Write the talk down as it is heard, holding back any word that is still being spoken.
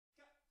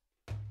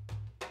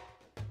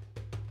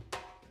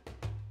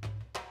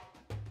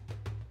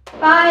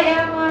Bye,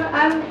 Emma.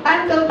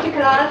 I'm going to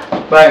class.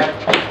 Bye.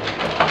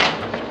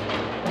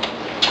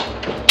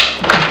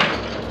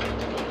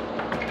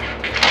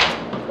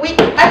 Wait,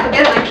 I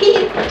forget my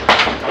keys.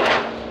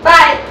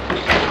 Bye.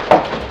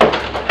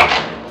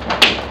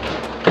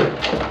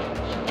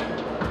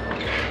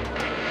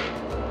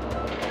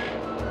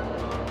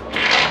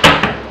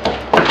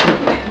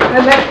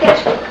 My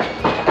sketchbook.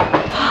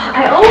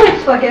 I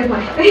always forget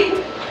my things.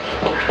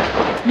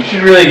 You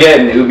should really get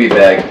an Ubi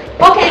bag.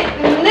 Okay,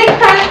 next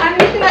time I'm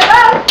using my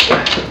bag.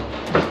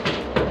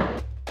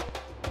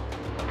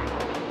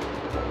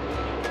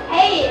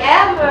 Hey,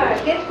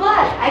 Amber, guess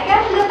what? I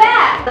got the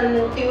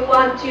bag. Do you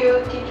want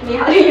to teach me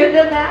how to use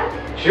the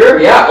bag? Sure,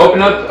 yeah.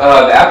 Open up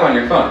the app on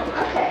your phone.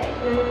 Okay.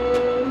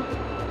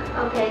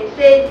 Okay, it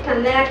says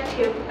connect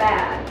to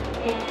bag.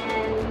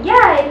 And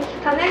yeah, it's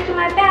connect to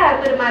my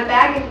bag, but my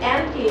bag is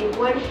empty.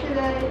 What should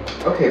I?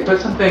 Okay,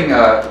 put something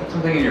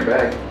in your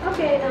bag.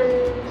 Okay,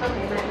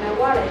 my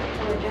wallet.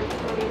 I just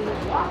put it in my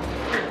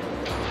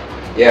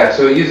wallet. Yeah,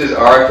 so it uses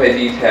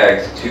RFID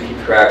tags to keep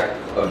track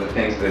of the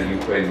things that you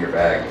put in your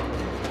bag.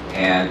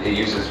 And it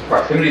uses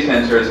proximity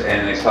sensors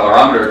and an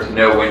accelerometer to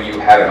know when you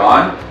have it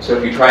on. So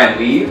if you try and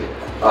leave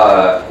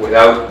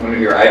without one of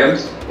your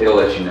items, it'll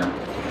let you know.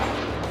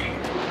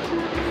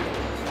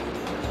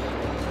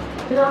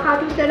 You know how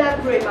to set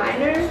up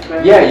reminders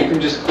for Yeah, you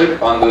can just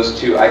click on those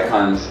two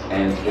icons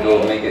and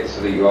it'll make it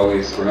so that you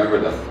always remember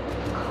them.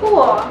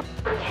 Cool.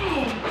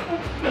 Okay,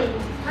 let's see.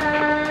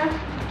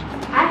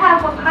 I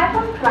have a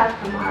Python class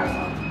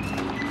tomorrow.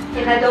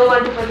 And I don't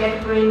want to forget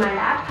to bring my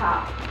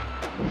laptop.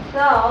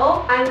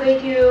 So I'm going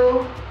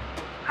to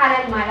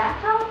highlight my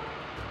laptop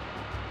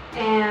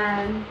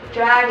and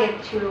drag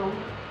it to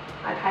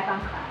my Python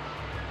class.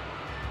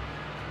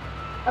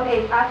 Okay,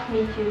 it's asked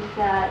me to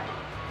set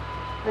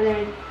whether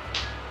it's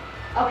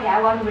okay,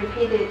 I want to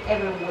repeat it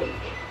every week.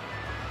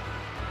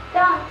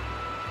 Done.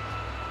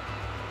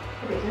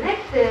 Okay, so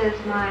next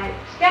is my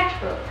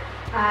sketchbook.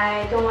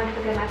 I don't want to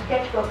forget my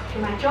sketchbook to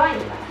my drawing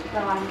class, so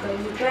I'm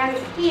going to drag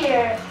it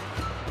here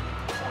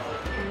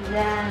and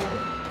then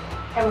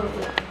every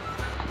week.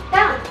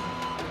 Done.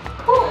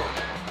 Cool.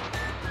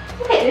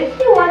 Okay, let's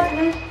see what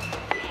this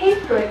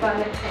history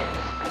button is.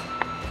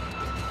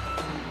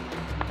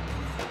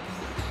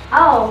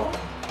 Oh,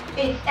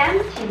 it's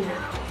empty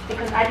now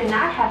because I do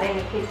not have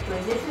any history.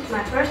 This is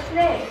my first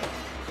day.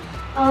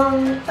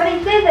 But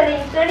it says that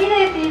in 30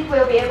 days it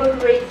will be able to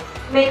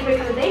make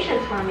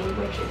recommendations for me,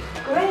 which is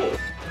great.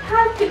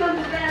 Time to go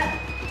to bed.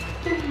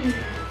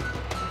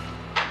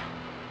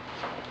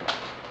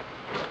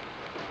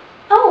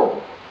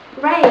 Oh,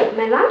 right,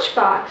 my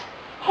lunchbox.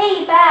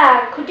 Hey,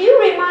 Bag, could you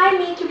remind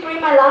me to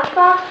bring my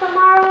lunchbox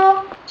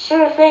tomorrow?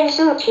 Sure thing,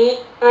 Suki.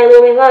 I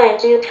will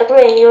remind you to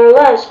bring your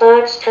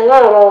lunchbox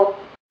tomorrow.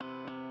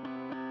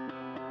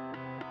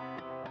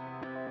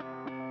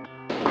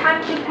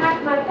 Time to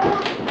pack my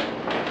bag.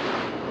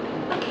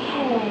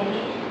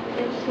 Okay,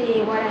 let's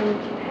see what I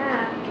need to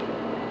pack.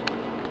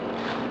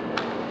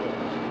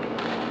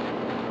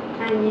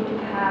 I need to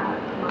pack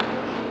my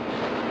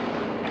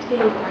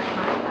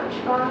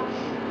lunchbox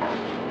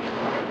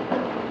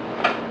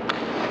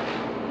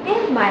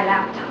and my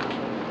laptop.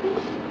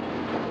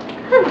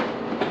 Good.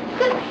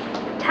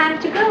 Time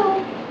to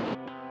go.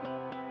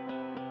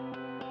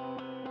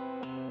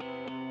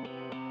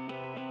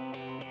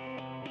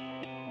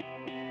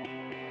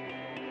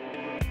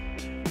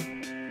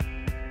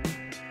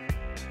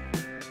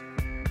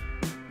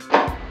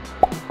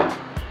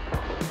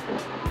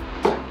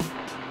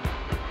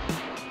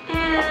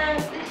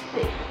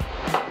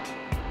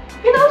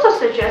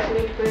 Suggest me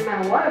to bring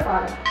my water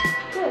bottle.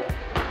 Good.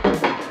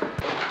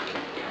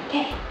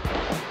 Okay.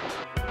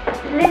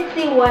 Let's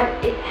see what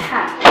it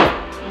has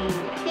in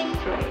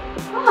history.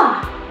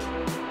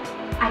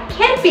 I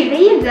can't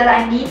believe that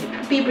I need to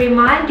be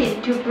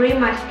reminded to bring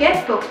my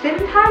sketchbook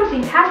 7 times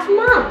in past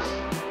months.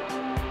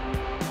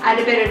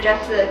 I'd better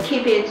just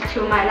keep it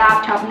to my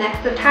laptop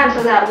next time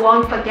so that I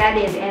won't forget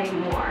it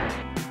anymore.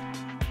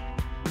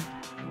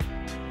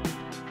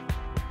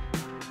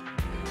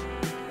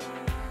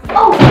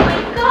 Oh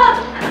my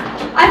god!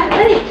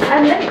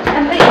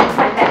 I'm late.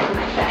 My bag.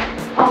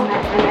 Oh, my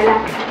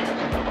laptop.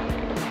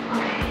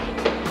 Okay.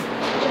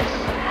 Just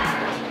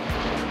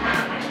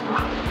my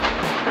phone.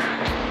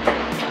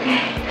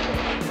 Okay.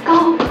 Go.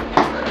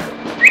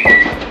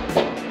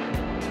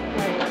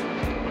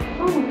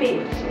 Oh, big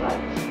slut.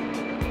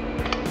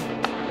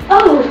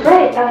 Oh,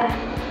 right.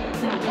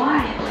 My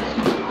wife.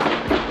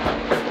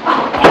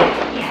 Oh,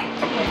 yeah,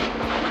 it's here.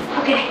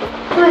 Okay.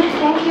 Good.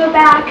 Thank you,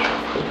 back.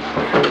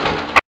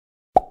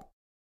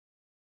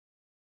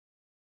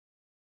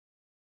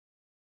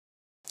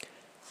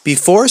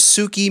 Before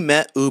Suki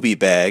met Ubi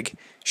Bag,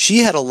 she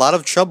had a lot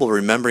of trouble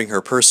remembering her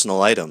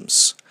personal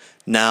items.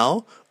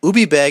 Now,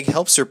 Ubi Bag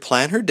helps her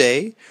plan her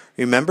day,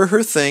 remember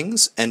her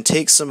things, and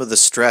take some of the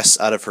stress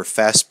out of her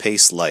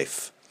fast-paced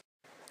life.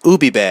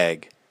 Ubi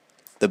Bag,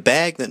 the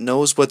bag that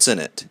knows what's in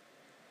it,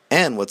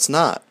 and what's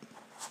not.